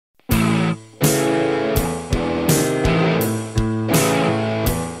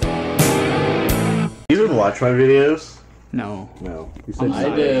watch my videos? No. No. You said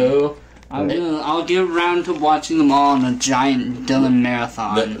I do. I'll get around to watching them all in a giant Dylan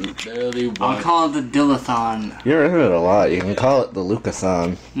marathon. Literally I'll call it the Dill-A-Thon. You're in it a lot. You can call it the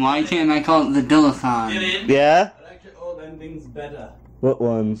Lucathon. Why can't I call it the Dillathon? Yeah? I like your old endings better. What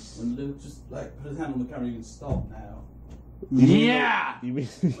ones? When Luke just like put his hand on the camera, you can stop now. Yeah! You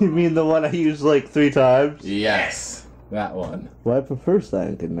mean the one I used like 3 times? Yes. That one. Well, I prefer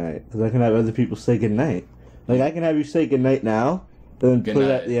saying goodnight, because I can have other people say goodnight. Like, I can have you say goodnight now, and then Good put it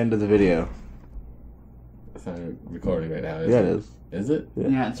night. at the end of the video. It's not recording right now, is Yeah, it? it is. Is it?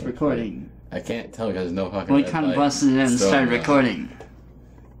 Yeah, it's recording. I can't tell because there's no fucking We red kind of light. busted in and So, started recording.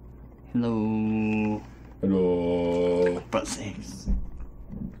 Hello. Hello. Butt sex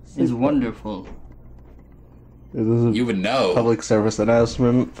is wonderful. Is this You would know. a public service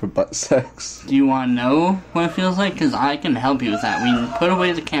announcement for butt sex? Do you want to know what it feels like? Because I can help you with that. We can put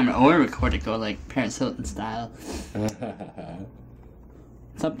away the camera or record it, go like Paris Hilton style.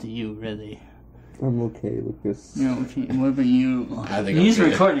 It's up to you, really. I'm okay with this. You know, okay, what about you? I think He's I'm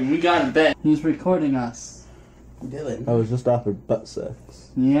good. recording. We got to bet. He's recording us. Dylan. I was just offered butt sex.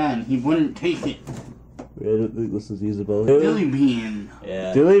 Yeah, and he wouldn't take it. I don't think this is usable. Dilly Bean.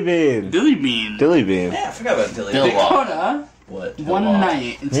 Yeah. Dilly Bean. Dilly Bean. Dilly Bean. Yeah, I forgot about Dilly. Dakota, What? one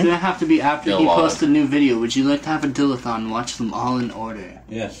night. It's gonna have to be after he Dillathon. posts a new video. Would you like to have a Dillathon? Watch them all in order.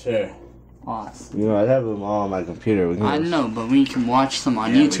 Yeah, sure. Awesome. You know, I'd have them all on my computer. We can I just- know, but we can watch them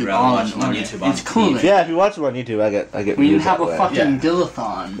on Yeah, we'd YouTube rather all watch in them on order. YouTube on It's cooler. TV. Yeah, if you watch them on YouTube, I get We can views have that a way. fucking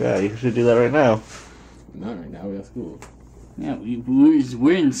Dillathon. Yeah, you should do that right now. Not right now, we have school. Yeah,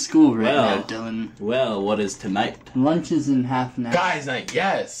 we're in school right Well. now, Dylan. Well, what is tonight? Lunch is in half an hour. Guys night,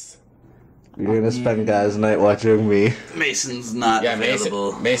 yes! You're gonna spend guys' night watching me. Mason's not Yeah,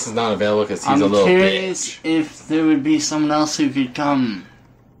 available. Mason's not available because he's I'm a little curious bitch. if there would be someone else who could come.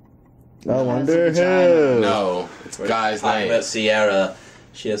 I wonder Has a vagina. who. No, it's guys Talking about night. Sierra.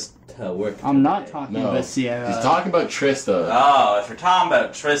 She has to work. I'm not today. talking No, about Sierra. he's talking about Trista. Oh, if you're talking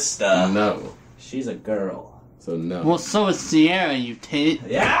about Trista, No, she's a girl. so no. Well, so is Sierra, you tit.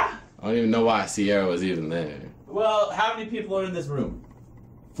 Yeah? I don't even know why Sierra was even there. Well, how many people are in this room?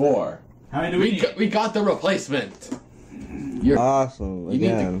 4. How many do we need? We got the replacement. You're, Awesome. you need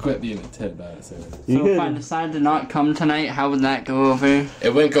Again. to quit being a tit ass. You So if I could- decide to not come tonight, how would that go over?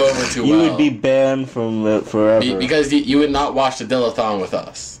 It wouldn't go over too You well. would be banned from it forever. because you would not watch the Dillathon with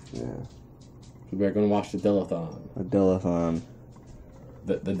us. Yeah. We're gonna watch the Dillathon. A Dillathon.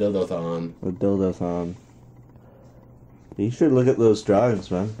 The Dillathon. A Dildathon. You should look at those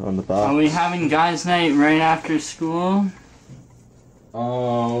drawings, man, on the box. Are we having guys' night right after school?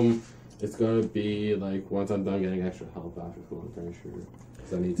 It's gonna be like once I'm done getting extra help after school. I'm pretty sure.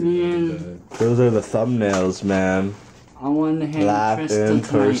 'Cause I need to. Yeah. go to bed. Those are the thumbnails, man. I want to hang Laugh in Trista tonight,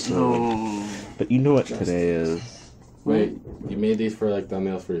 person. though. But you know what today is. Wait, you made these for like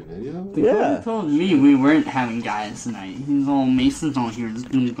thumbnails for your video? Yeah. He told me we weren't having guys tonight. He's all, Mason's not here to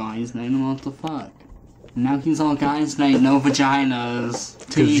do guys night. I'm what the fuck? And now he's all guys night, no vaginas.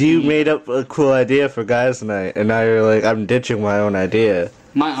 Because you made up a cool idea for guys' night, and now you're like, I'm ditching my own idea.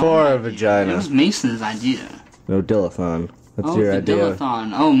 My for own a idea. vagina. It was Mason's idea. No, Dillathon. That's Oh, your the idea.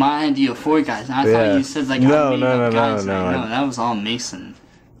 Dillathon. Oh, my idea for guys. I Yeah. thought you said like No, I made no, up no, guys no, night. no, No, that was all Mason.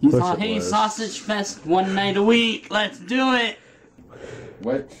 You Of course thought, it hey, was. Sausage Fest one night a week. Let's do it.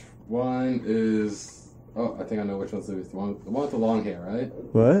 Which one is? Oh, I think I know which one's the one. The one with the long hair, right?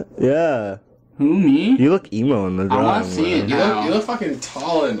 What? Yeah. Who, me? You look emo in the drawing. wanna see it man. now. You look fucking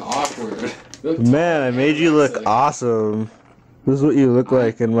tall and awkward. You look Man, tall I and made you look sick. awesome. This is what you look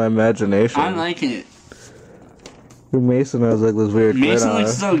like in my imagination. I like it. Mason has like this weird Mason grin on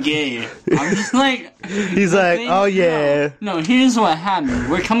looks it. so gay. I'm just like... He's like, oh yeah. No, here's what happened.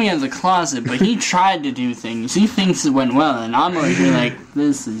 We're coming out of the closet, but he tried to do things. He thinks it went well, and I'm over here like,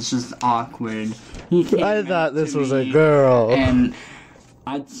 this is just awkward. He came I out thought this to was a me, girl. And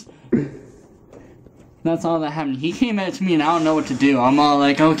that's all that happened. He came out to me, and I don't know what to do. I'm all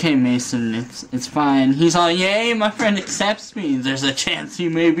like, okay, Mason, it's fine. He's all, yay, my friend accepts me. There's a chance he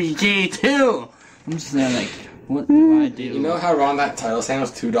may be gay, too. I'm just there like, what do I do? You know how wrong that title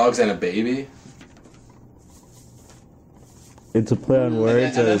sounds? 2 dogs and a baby. It's a play on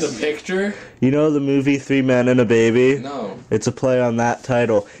words. And then the As, picture? you know the movie 3 Men and a Baby? No. It's a play on that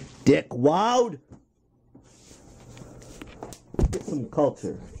title. Dick Wowed! Get some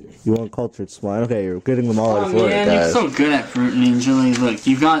culture. You want cultured swine? Okay, you're getting them all Oh out of order, man, you're guys. so good at Fruit Ninja. Look,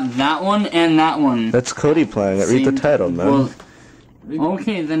 you got that one and that one. That's Cody playing it. Read the Same- title, man. Well,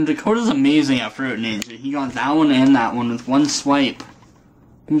 okay, then Dakota's amazing at Fruit Ninja. He got that one and that one with one swipe.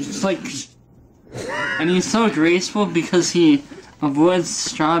 He was just like... And he's so graceful because he avoids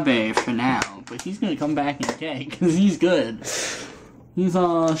strawberry for now. but he's gonna come back and gay because he's good. He's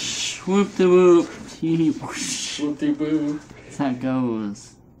all swoop-de-whoop. Swoop-de-boo. That's how it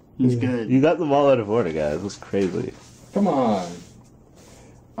goes. He's good. You got them all out of order, guys. That's crazy. Come on.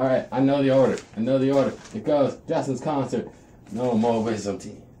 Alright, I know the order. It goes Justin's concert. No more wisdom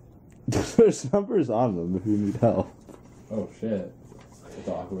teeth. There's numbers on them if you need help. Oh shit. It's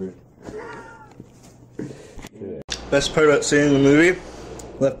awkward. Best part about seeing the movie?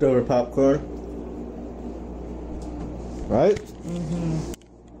 Leftover popcorn. Right? Mm-hmm.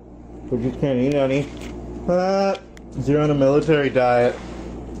 But you can't eat any. You're on a military diet.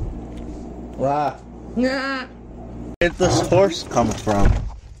 Wow. Nah. Where did this horse come from?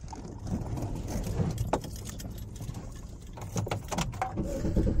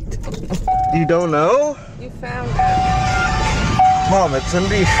 You don't know? You found it. Mom, it's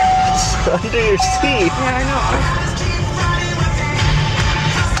under your seat. Yeah, I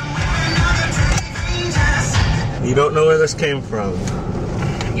know. You don't know where this came from.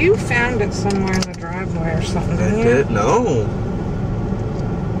 You found it somewhere in the driveway or something, didn't you? Did? No.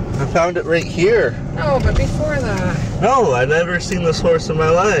 I found it right here. No, but before that. No, I've never seen this horse in my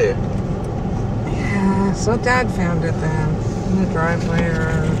life. Yeah, so Dad found it then. In the driveway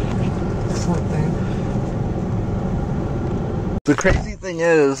or something. The crazy thing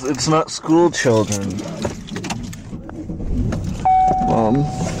is, it's not school children. Mom.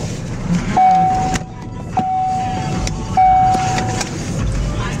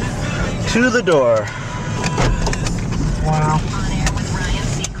 To the door. Wow.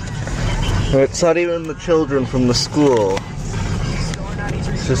 It's not even the children from the school.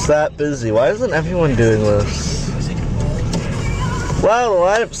 It's just that busy. Why isn't everyone doing this? Wow, the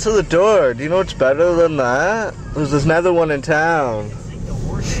lineup's to the door. Do you know what's better than that? There's another one in town.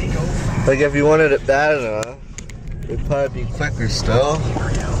 Like, if you wanted it bad enough, it'd probably be quicker still.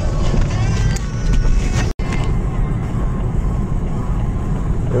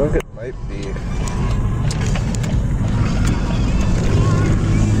 I think it might be.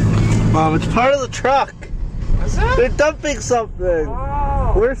 Mom, it's part of the truck. Is it? They're dumping something.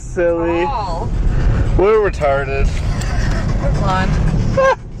 Oh. We're silly. Oh. We're retarded. Come on.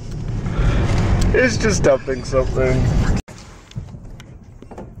 It's just dumping something.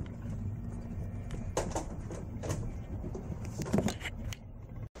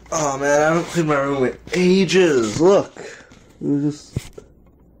 Oh man, I haven't cleaned my room in ages. Look. There's just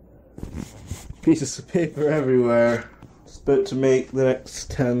pieces of paper everywhere. Just about to make the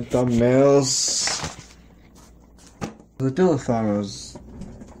next 10 thumbnails. The Dill-A-Thon was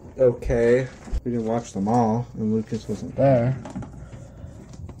okay. We didn't watch them all, and Lucas wasn't there.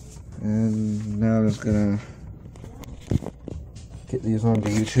 And now I'm just gonna get these onto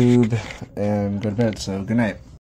YouTube and go to bed, so good night.